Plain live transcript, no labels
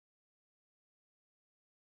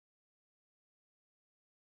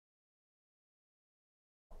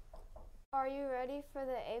Are you ready for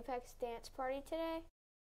the Apex dance party today?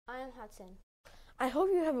 I am Hudson. I hope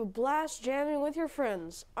you have a blast jamming with your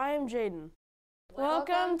friends. I am Jaden.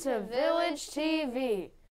 Welcome to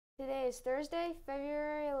VillageTV. Today is Thursday,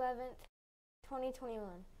 February 11th, 2021.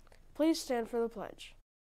 Please stand for the pledge.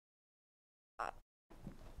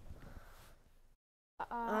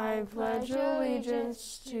 I pledge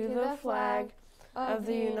allegiance to the flag of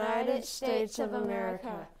the United States of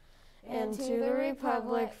America and to the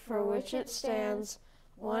republic for which it stands,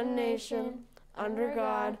 one nation, under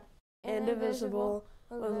God, indivisible,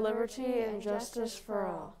 with liberty and justice for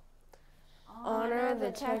all. Honor the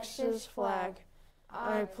Texas flag.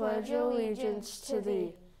 I pledge allegiance to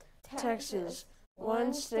thee, Texas,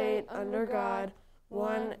 one state under God,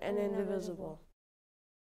 one and indivisible.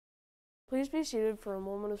 Please be seated for a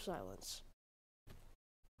moment of silence.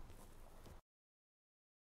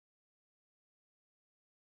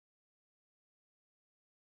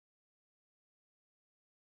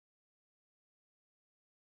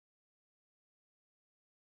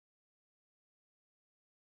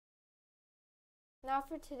 Now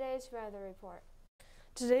for today's weather report.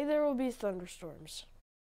 Today there will be thunderstorms.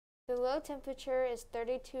 The low temperature is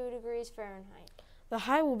 32 degrees Fahrenheit. The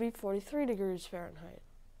high will be 43 degrees Fahrenheit.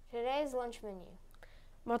 Today's lunch menu: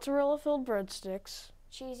 mozzarella-filled breadsticks,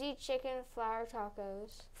 cheesy chicken flour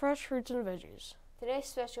tacos, fresh fruits and veggies. Today's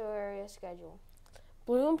special area schedule: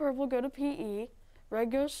 blue and purple go to PE,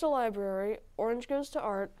 red goes to library, orange goes to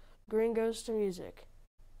art, green goes to music.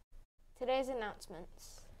 Today's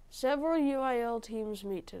announcements: several UIL teams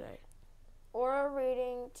meet today. Oral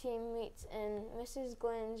reading team meets in Mrs.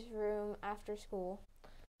 Glenn's room after school.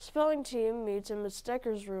 Spelling team meets in Ms.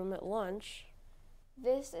 Decker's room at lunch.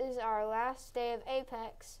 This is our last day of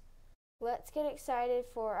Apex. Let's get excited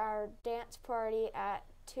for our dance party at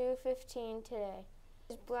 2:15 today.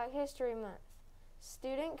 It's Black History Month.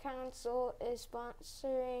 Student Council is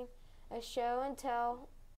sponsoring a show and tell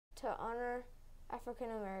to honor African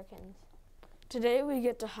Americans. Today we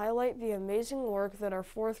get to highlight the amazing work that our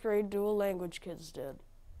 4th grade dual language kids did.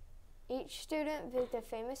 Each student picked a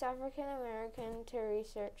famous African American to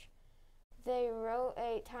research. They wrote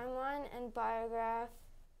a timeline and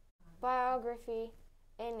biography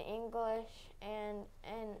in English and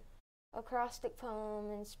an acrostic poem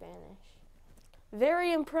in Spanish.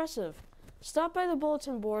 Very impressive. Stop by the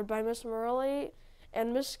bulletin board by Miss Morelli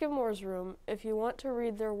and Miss Skidmore's room if you want to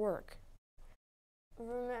read their work.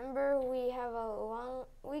 Remember, we have a long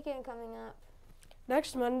weekend coming up.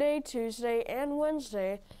 Next Monday, Tuesday, and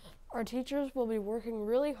Wednesday, our teachers will be working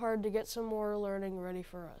really hard to get some more learning ready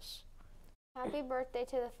for us. Happy birthday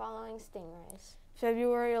to the following Stingrays: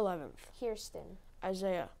 February 11th. Kirsten,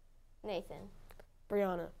 Isaiah, Nathan,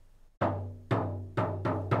 Brianna.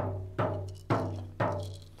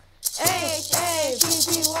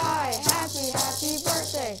 H-A-P-P-Y, happy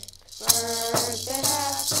birthday. Birthday,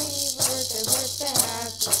 happy.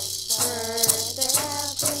 Birthday,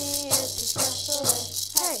 happy, it's a special day.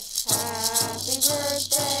 Hey! Happy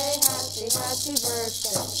birthday, happy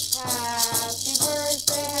birthday. Happy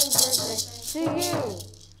birthday to you.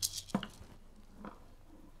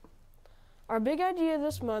 Our big idea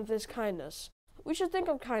this month is kindness. We should think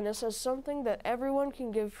of kindness as something that everyone can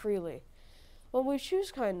give freely. When we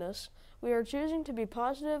choose kindness, we are choosing to be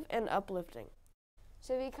positive and uplifting.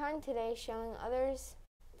 So be kind today, showing others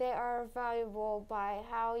they are valuable by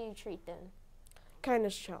how you treat them.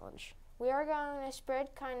 Kindness challenge. We are going to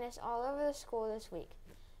spread kindness all over the school this week.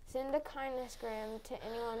 Send a kindnessgram to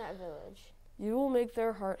anyone at Village. You will make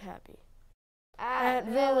their heart happy. At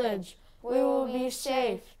Village, we will be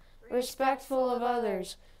safe, respectful of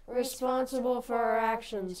others, responsible for our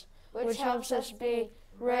actions, which helps us be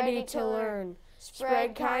ready to learn.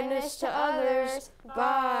 Spread kindness to others.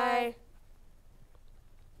 Bye.